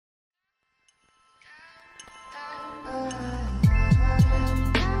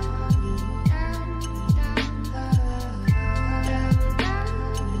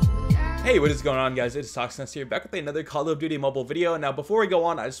Hey, what is going on, guys? It's Toxness here, back with another Call of Duty Mobile video. Now, before we go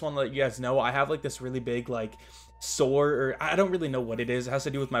on, I just want to let you guys know I have like this really big like sore, or I don't really know what it is. It has to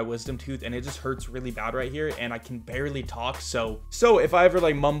do with my wisdom tooth, and it just hurts really bad right here, and I can barely talk. So if I ever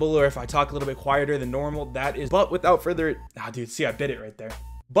like mumble or if I talk a little bit quieter than normal, that is. But without further, dude, see, I bit it right there.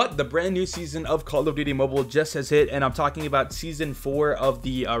 But the brand new season of Call of Duty Mobile just has hit, and I'm talking about season 4 of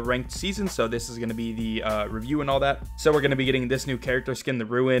the ranked season. So this is going to be the review and all that. So we're going to be getting this new character skin, the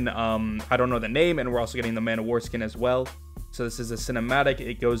Ruin. I don't know the name, and we're also getting the Man of War skin as well. So this is a cinematic.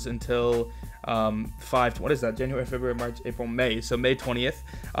 It goes until what is that? January, February, March, April, May. So May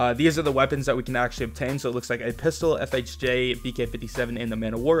 20th. These are the weapons that we can actually obtain. So it looks like a pistol, FHJ, BK-57, and the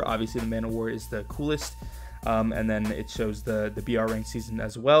Man of War. Obviously, the Man of War is the coolest. And then it shows the BR rank season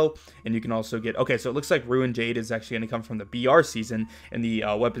as well, and you can also get, okay, so it looks like Ruin Jade is actually going to come from the BR season, and the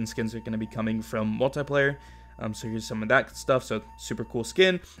weapon skins are going to be coming from multiplayer. So here's some of that stuff. So super cool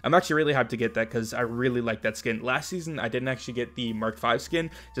skin. I'm actually really hyped to get that because I really like that skin. Last season I didn't actually get the Mark V skin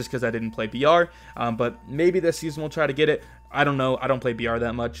just because I didn't play BR, but maybe this season we'll try to get it. I don't know, I don't play BR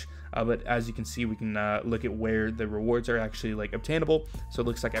that much. But as you can see, we can look at where the rewards are actually like obtainable. So it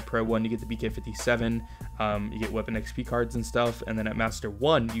looks like at Pro 1 you get the BK-57, you get weapon XP cards and stuff, and then at Master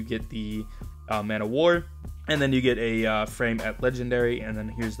 1 you get the Man of War, and then you get a frame at Legendary, and then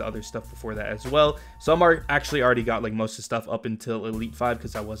here's the other stuff before that as well. So I'm actually already got like most of the stuff up until Elite 5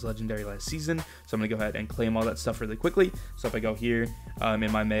 because I was Legendary last season. So I'm gonna go ahead and claim all that stuff really quickly. So if I go here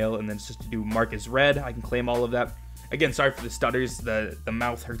in my mail, and then it's just to do mark as red, I can claim all of that. Again, sorry for the stutters, the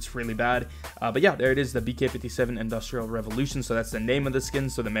mouth hurts really bad. But yeah, there it is, the BK-57 Industrial Revolution. So that's the name of the skin.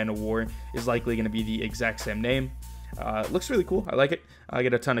 So the Man of War is likely going to be the exact same name. Looks really cool. I like it. I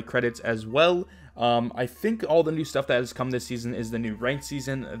get a ton of credits as well. I think all the new stuff that has come this season is the new ranked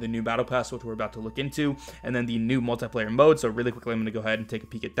season, the new battle pass, which we're about to look into, and then the new multiplayer mode. So really quickly, I'm going to go ahead and take a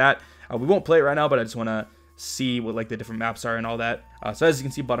peek at that. We won't play it right now, but I just want to see what like the different maps are and all that. So as you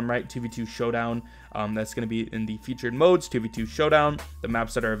can see, bottom right, 2v2 showdown. That's going to be in the featured modes, 2v2 showdown. The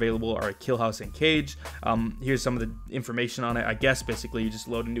maps that are available are Kill House and Cage. Here's some of the information on it. I guess basically you just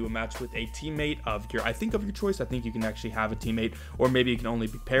load into a match with a teammate of your, I think of your choice. I think you can actually have a teammate, or maybe you can only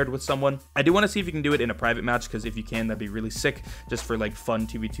be paired with someone. I do want to see if you can do it in a private match, because if you can, that'd be really sick, just for like fun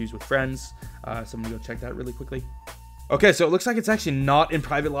 2v2s with friends. So I'm gonna go check that really quickly. Okay, so it looks like it's actually not in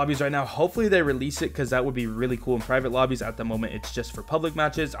private lobbies right now. Hopefully they release it, because that would be really cool in private lobbies. At the moment, it's just for public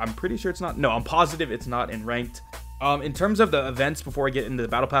matches. I'm pretty sure it's not. No, I'm positive it's not in ranked. In terms of the events, before I get into the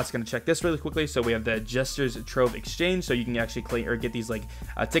battle pass, going to check this really quickly. So we have the Jester's Trove Exchange. So you can actually claim or get these like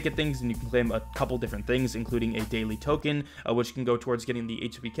ticket things, and you can claim a couple different things, including a daily token, which can go towards getting the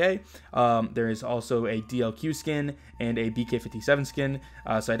HBK. There is also a DLQ skin and a BK-57 skin.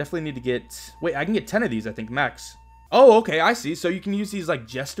 So I definitely need to get, wait, I can get 10 of these, I think, max. Oh, okay, I see. So you can use these like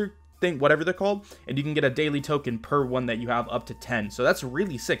Jester thing, whatever they're called, and you can get a daily token per one that you have, up to 10. So that's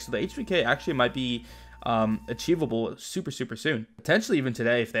really sick. So the HBK actually might be achievable super soon, potentially even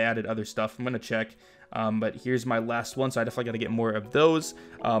today if they added other stuff. I'm gonna check. But here's my last one, so I definitely got to get more of those.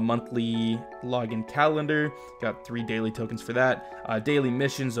 Monthly login calendar, got 3 daily tokens for that. Daily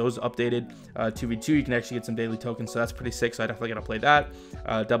missions, those updated. 2v2, you can actually get some daily tokens, so that's pretty sick, so I definitely got to play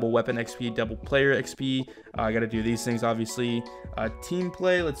that. Double weapon XP, double player XP. I got to do these things, obviously. Team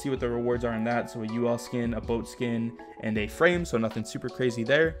play, let's see what the rewards are in that. So a UL skin, a boat skin, and a frame, so nothing super crazy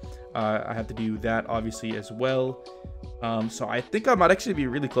there. I have to do that, obviously, as well. So I think I might actually be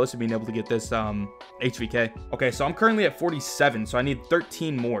really close to being able to get this HVK. Okay, so I'm currently at 47, so I need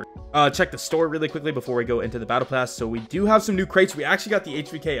 13 more. Check the store really quickly before we go into the battle pass. So we do have some new crates. We actually got the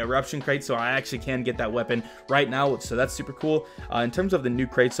HVK eruption crate, so I actually can get that weapon right now, so that's super cool. In terms of the new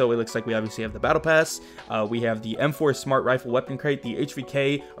crates, so it looks like we obviously have the battle pass. We have the M4 smart rifle weapon crate, the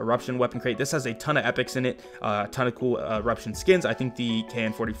HVK eruption weapon crate. This has a ton of epics in it, a ton of cool eruption skins. I think the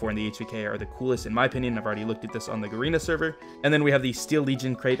KN-44 and the HVK are the coolest in my opinion. I've already looked at this on the Garena server. And then we have the Steel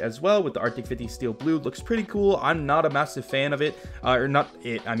Legion crate as well with the Arctic 50 Steel Blue. Looks pretty cool. I'm not a massive fan of it, or not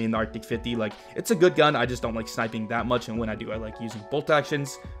it, I mean the Arctic 50. Like, it's a good gun, I just don't like sniping that much, and when I do, I like using bolt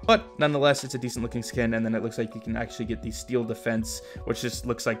actions. But nonetheless, it's a decent looking skin. And then it looks like you can actually get the Steel Defense, which just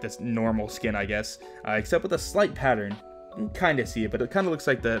looks like this normal skin, I guess, except with a slight pattern. You can kind of see it, but it kind of looks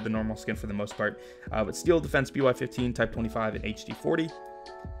like the normal skin for the most part. But Steel Defense BY-15, Type 25, and HD-40,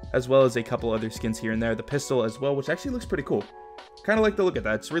 as well as a couple other skins here and there. The pistol as well, which actually looks pretty cool. kind of like the look at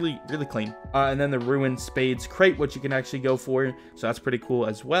that. It's really clean. And then the Ruined Spades crate, which you can actually go for, so that's pretty cool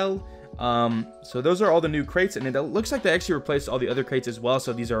as well. So those are all the new crates, and it looks like they actually replaced all the other crates as well,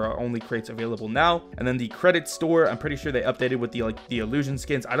 so these are our only crates available now. And then the credit store, I'm pretty sure they updated with the illusion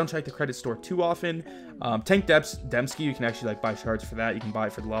skins. I don't check the credit store too often. Tank Dembski, you can actually like buy shards for that. You can buy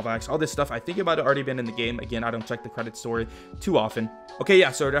it for the lava axe, all this stuff. I think it might have already been in the game. Again, I don't check the credit store too often. Okay,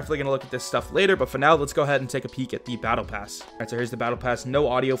 yeah, so we're definitely gonna look at this stuff later, but for now, let's go ahead and take a peek at the battle pass. All right, so here's the battle pass. No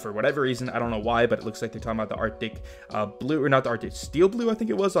audio for whatever reason. I don't know why, but it looks like they're talking about the Arctic blue, or not the Arctic steel blue, I think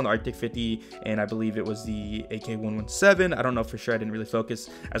it was on the Arctic 50, and I believe it was the AK-117. I don't know for sure. I didn't really focus,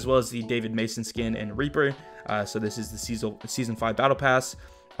 as well as the David Mason skin and Reaper. So this is the season 5 battle pass.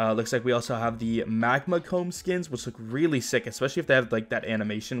 Looks like we also have the magma comb skins, which look really sick, especially if they have like that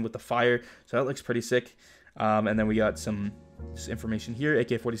animation with the fire. So that looks pretty sick. And then we got some information here.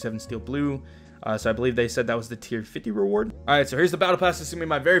 AK-47 steel blue. So I believe they said that was the tier 50 reward. All right, so here's the battle pass. This is gonna be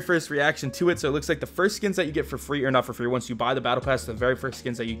my very first reaction to it. So it looks like the first skins that you get for free, or not for free, once you buy the battle pass, the very first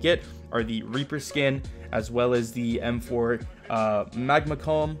skins that you get are the Reaper skin, as well as the M4 magma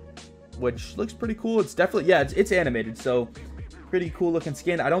comb, which looks pretty cool. It's definitely, yeah, it's animated, so pretty cool looking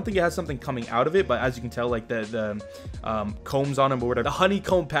skin. I don't think it has something coming out of it, but as you can tell, like the combs on them or whatever, the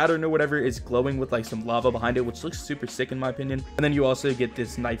honeycomb pattern or whatever is glowing with like some lava behind it, which looks super sick in my opinion. And then you also get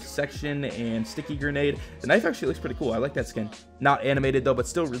this knife section and sticky grenade. The knife actually looks pretty cool. I like that skin. Not animated though, but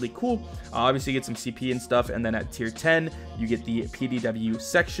still really cool. Obviously you get some CP and stuff, and then at tier 10 you get the PDW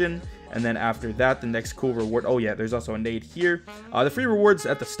section. And then after that, the next cool reward, oh yeah, there's also a nade here. The free rewards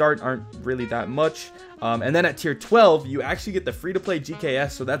at the start aren't really that much. And then at tier 12, you actually get the free-to-play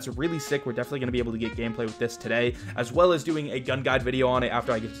GKS, so that's really sick. We're definitely going to be able to get gameplay with this today, as well as doing a gun guide video on it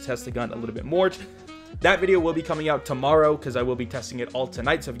after I get to test the gun a little bit more. That video will be coming out tomorrow, because I will be testing it all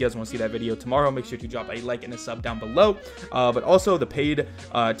tonight. So if you guys want to see that video tomorrow, make sure to drop a like and a sub down below. But also the paid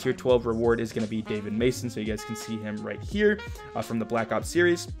tier 12 reward is going to be David Mason, so you guys can see him right here from the Black Ops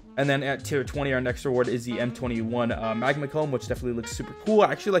series. And then at tier 20, our next reward is the M21 magma comb, which definitely looks super cool. I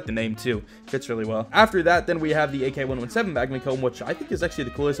actually like the name too. Fits really well. After that, then we have the AK-117 magma comb, which I think is actually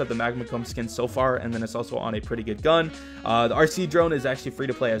the coolest of the magma comb skins so far. And then it's also on a pretty good gun. The RC drone is actually free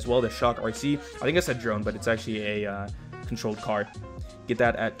to play as well. The Shock RC. I think I said drone, but it's actually a controlled car. Get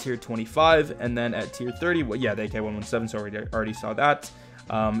that at tier 25. And then at tier 30, well, yeah, the AK-117, so we already saw that.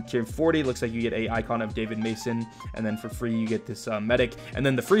 Tier 40 looks like you get a icon of David Mason, and then for free you get this medic, and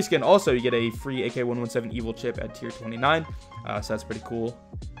then the free skin also you get a free AK-117 evil chip at tier 29. So that's pretty cool.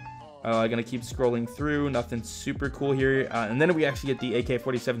 Gonna keep scrolling through, nothing super cool here, and then we actually get the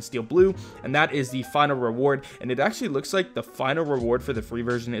AK-47 steel blue, and that is the final reward. And it actually looks like the final reward for the free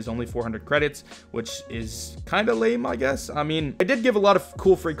version is only 400 credits, which is kind of lame, I guess. I mean, I did give a lot of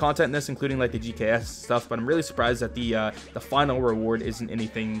cool free content in this, including like the GKS stuff, but I'm really surprised that the final reward isn't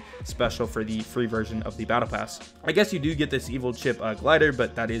anything special for the free version of the battle pass. I guess you do get this evil chip glider,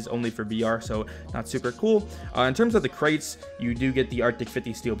 but that is only for VR, so not super cool. In terms of the crates, you do get the Arctic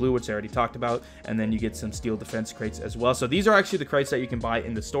 50 steel blue, which I already talked about, and then you get some steel defense crates as well. So these are actually the crates that you can buy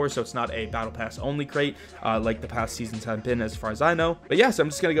in the store, so it's not a battle pass only crate like the past seasons have been, as far as I know. But yeah, so I'm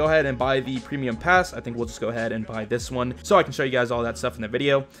just gonna go ahead and buy the premium pass. I think we'll just go ahead and buy this one so I can show you guys all that stuff in the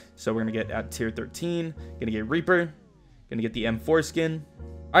video. So we're gonna get at tier 13, gonna get Reaper, gonna get the M4 skin.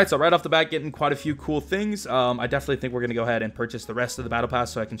 All right, so right off the bat, getting quite a few cool things. I definitely think we're going to go ahead and purchase the rest of the battle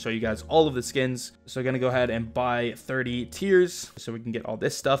pass so I can show you guys all of the skins. So I'm going to go ahead and buy 30 tiers so we can get all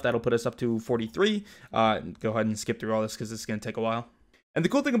this stuff. That'll put us up to 43. Go ahead and skip through all this because it's going to take a while. And the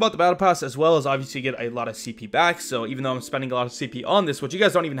cool thing about the battle pass as well is obviously you get a lot of CP back. So even though I'm spending a lot of CP on this, which you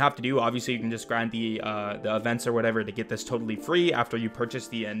guys don't even have to do, obviously you can just grind the events or whatever to get this totally free. After you purchase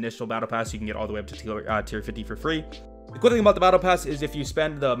the initial battle pass, you can get all the way up to tier 50 for free. The cool thing about the battle pass is if you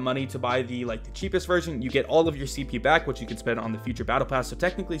spend the money to buy the cheapest version, you get all of your CP back, which you can spend on the future battle pass. So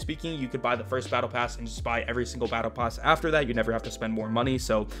technically speaking, you could buy the first battle pass and just buy every single battle pass after that. You never have to spend more money,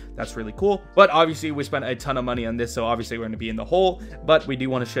 so that's really cool. But obviously we spent a ton of money on this, so obviously we're going to be in the hole, but we do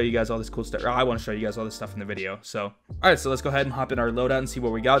want to show you guys all this cool stuff. I want to show you guys all this stuff in the video. So all right, so let's go ahead and hop in our loadout and see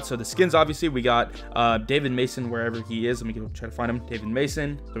what we got. So the skins, obviously we got David Mason wherever he is. Let me go try to find him. David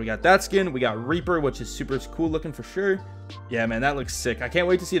Mason. So we got that skin. We got Reaper, which is super cool looking for sure. Yeah, man, that looks sick. I can't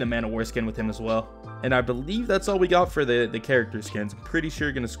wait to see the Man of War skin with him as well. And I believe that's all we got for the character skins. I'm pretty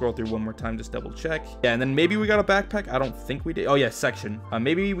sure gonna scroll through one more time, just double check. Yeah, and then maybe we got a backpack. I don't think we did. Oh yeah, section.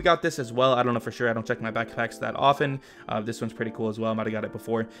 Maybe we got this as well. I don't know for sure. I don't check my backpacks that often. This one's pretty cool as well. I might have got it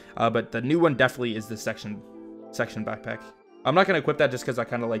before. But the new one definitely is the section backpack. I'm not gonna equip that just because I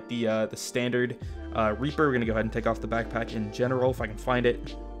kind of like the standard Reaper. We're gonna go ahead and take off the backpack in general if I can find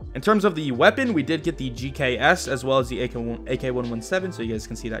it. In terms of the weapon, we did get the GKS as well as the AK-117, so you guys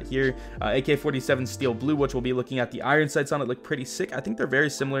can see that here. AK-47 steel blue, which we'll be looking at. The iron sights on it look pretty sick. I think they're very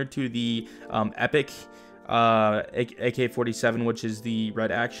similar to the Epic AK-47, which is the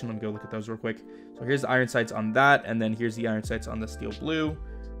red action. Let me go look at those real quick. So here's the iron sights on that, and then here's the iron sights on the steel blue.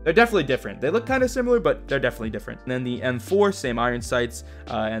 They're definitely different. They look kind of similar, but they're definitely different. And then the M4, same iron sights,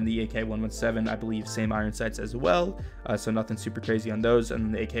 and the AK-117, I believe, same iron sights as well. So nothing super crazy on those.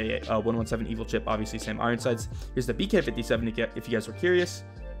 And the AK-117 Evil Chip, obviously same iron sights. Here's the BK-57 if you guys were curious.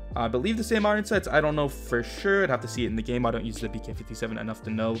 I believe the same iron sights. I don't know for sure. I'd have to see it in the game. I don't use the BK-57 enough to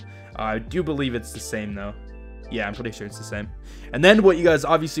know. I do believe it's the same though. Yeah, I'm pretty sure it's the same. And then what you guys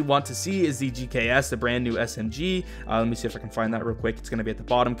obviously want to see is the GKS, the brand new SMG. Let me see if I can find that real quick. It's going to be at the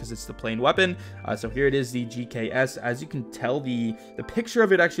bottom because it's the plain weapon. So here it is, the GKS. As you can tell, the picture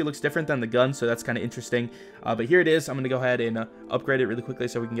of it actually looks different than the gun, so that's kind of interesting. But here it is. I'm going to go ahead and upgrade it really quickly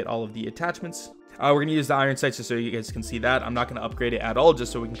so we can get all of the attachments. We're going to use the iron sights just so you guys can see that. I'm not going to upgrade it at all,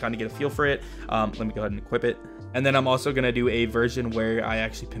 just so we can kind of get a feel for it. Let me go ahead and equip it. And then I'm also going to do a version where I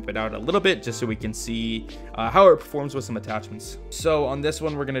actually pimp it out a little bit just so we can see how it performs with some attachments. So on this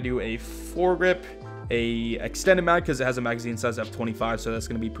one, we're going to do a foregrip, a extended mag because it has a magazine size of 25, so that's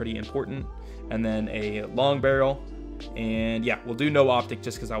going to be pretty important. And then a long barrel. And yeah, we'll do no optic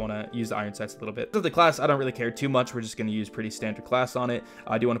just because I want to use the iron sights a little bit. For the class, I don't really care too much. We're just going to use pretty standard class on it.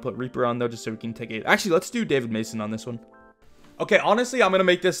 I do want to put Reaper on though, just so we can take it. Actually, let's do David Mason on this one. Okay, honestly, I'm going to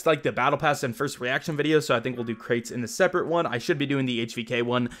make this like the battle pass and first reaction video, so I think we'll do crates in a separate one. I should be doing the HVK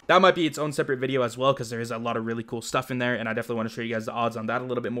one. That might be its own separate video as well, because there is a lot of really cool stuff in there, and I definitely want to show you guys the odds on that a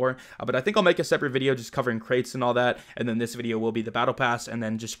little bit more. But I think I'll make a separate video just covering crates and all that, and then this video will be the battle pass, and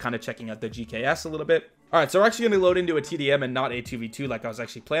then just kind of checking out the GKS a little bit. Alright, so we're actually going to load into a TDM and not a 2v2 like I was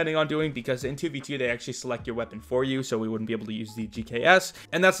actually planning on doing, because in 2v2 they actually select your weapon for you, so we wouldn't be able to use the GKS,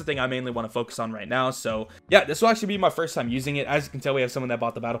 and that's the thing I mainly want to focus on right now. So yeah, this will actually be my first time using it. As you can tell, we have someone that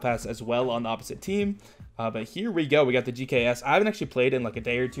bought the battle pass as well on the opposite team. But here we go, we got the GKS. I haven't actually played in like a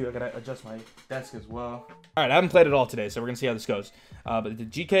day or two. I gotta adjust my desk as well. Alright, I haven't played it all today, so we're gonna see how this goes. But the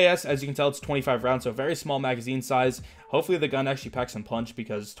GKS, as you can tell, it's 25 rounds, so very small magazine size. Hopefully the gun actually packs some punch,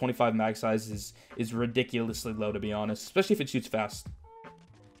 because 25 mag size is ridiculously low, to be honest, especially if it shoots fast.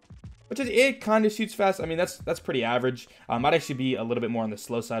 Which is, it kind of shoots fast. I mean, that's pretty average. Might actually be a little bit more on the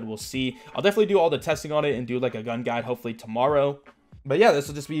slow side. We'll see. I'll definitely do all the testing on it and do like a gun guide hopefully tomorrow. But yeah, this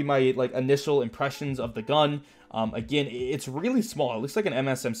will just be my like initial impressions of the gun. Again, it's really small. It looks like an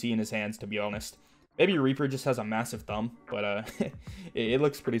MSMC in his hands, to be honest. Maybe Reaper just has a massive thumb, but it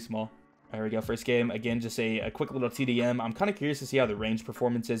looks pretty small. There we go, first game. Again, just a quick little TDM. I'm kind of curious to see how the range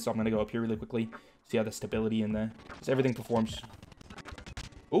performance is, so I'm going to go up here really quickly, see how the stability in there, just everything performs.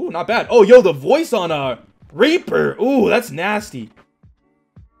 Ooh, not bad. Oh, yo, the voice on Reaper. Ooh, that's nasty.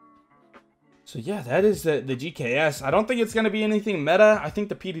 So yeah, that is the GKS. I don't think it's going to be anything meta. I think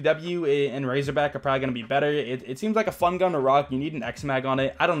the PDW and Razorback are probably going to be better. It seems like a fun gun to rock. You need an X-Mag on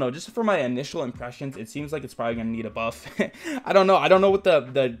it. I don't know. Just for my initial impressions, it seems like it's probably going to need a buff. I don't know. I don't know what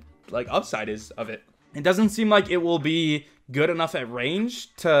the like upside is of it. It doesn't seem like it will be good enough at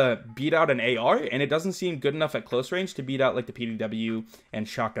range to beat out an AR, and it doesn't seem good enough at close range to beat out like the PDW and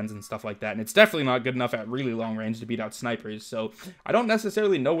shotguns and stuff like that. And it's definitely not good enough at really long range to beat out snipers. So I don't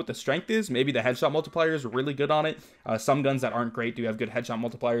necessarily know what the strength is. Maybe the headshot multiplier is really good on it. Some guns that aren't great do have good headshot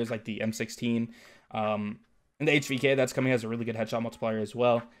multipliers, like the M16. And the HVK that's coming has a really good headshot multiplier as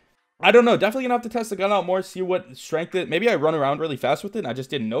well. I don't know. Definitely gonna have to test the gun out more, see what strength it. Maybe I run around really fast with it and I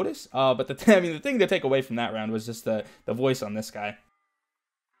just didn't notice. But the thing to take away from that round was just the voice on this guy.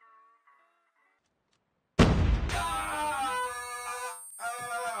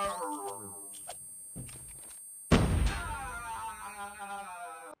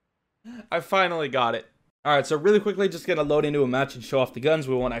 I finally got it. Alright, so really quickly, just gonna load into a match and show off the guns.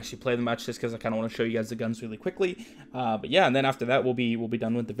 We won't actually play the match just because I kind of want to show you guys the guns really quickly. But yeah, and then after that, we'll be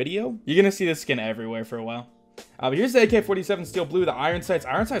done with the video. You're gonna see this skin everywhere for a while. But here's the AK-47 steel blue. The iron sights.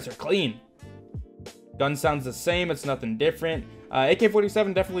 Iron sights are clean. Gun sounds the same. It's nothing different.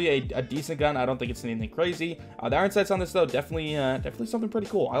 AK-47 definitely a decent gun. I don't think it's anything crazy. The iron sights on this though, definitely something pretty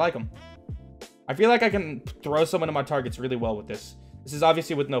cool. I like them. I feel like I can throw someone of my targets really well with this. This is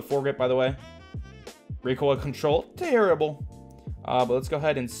obviously with no foregrip, by the way. Recoil control, terrible. But let's go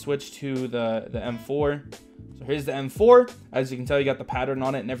ahead and switch to the M4. So here's the M4. As you can tell, you got the pattern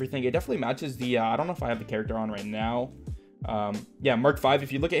on it and everything. It definitely matches the, I don't know if I have the character on right now. Yeah, Mark 5.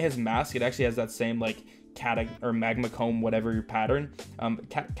 If you look at his mask, it actually has that same like magma comb, whatever pattern.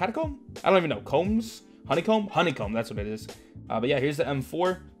 Catacomb? I don't even know. Combs? Honeycomb? Honeycomb, that's what it is. But yeah, here's the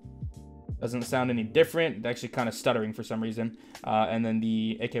M4. Doesn't sound any different. It's actually kind of stuttering for some reason. And then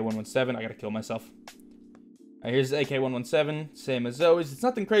the AK-117, I gotta kill myself. Here's the AK-117, same as always. It's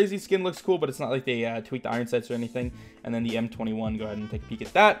nothing crazy. Skin looks cool, but it's not like they tweaked the iron sights or anything. And then the M21, go ahead and take a peek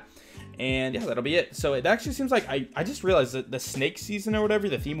at that. And yeah, that'll be it. So it actually seems like I just realized that the snake season or whatever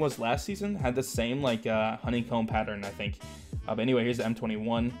the theme was last season had the same like honeycomb pattern, I think. But anyway, here's the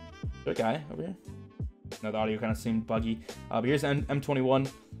M21. Good guy over here. No, the audio kind of seemed buggy. But here's the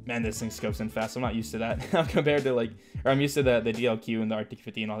M21. Man, this thing scopes in fast. I'm not used to that compared to like, or I'm used to the DLQ and the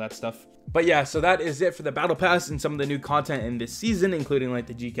RT50 and all that stuff. But yeah, so that is it for the battle pass and some of the new content in this season, including like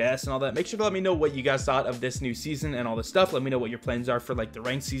the GKS and all that. Make sure to let me know what you guys thought of this new season and all this stuff. Let me know what your plans are for like the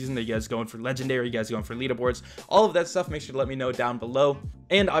ranked season. Are you guys going for legendary? Are you guys going for leaderboards? All of that stuff, make sure to let me know down below.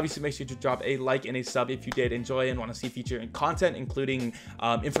 And obviously make sure to drop a like and a sub if you did enjoy and want to see featured content, including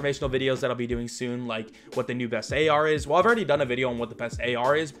informational videos that I'll be doing soon, like what the new best AR is. Well, I've already done a video on what the best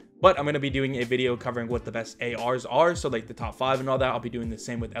AR is, but I'm going to be doing a video covering what the best ARs are. So like the top 5 and all that. I'll be doing the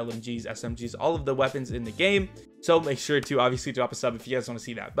same with LMGs, SMGs, all of the weapons in the game. So make sure to obviously drop a sub if you guys want to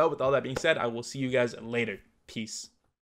see that. But with all that being said, I will see you guys later. Peace.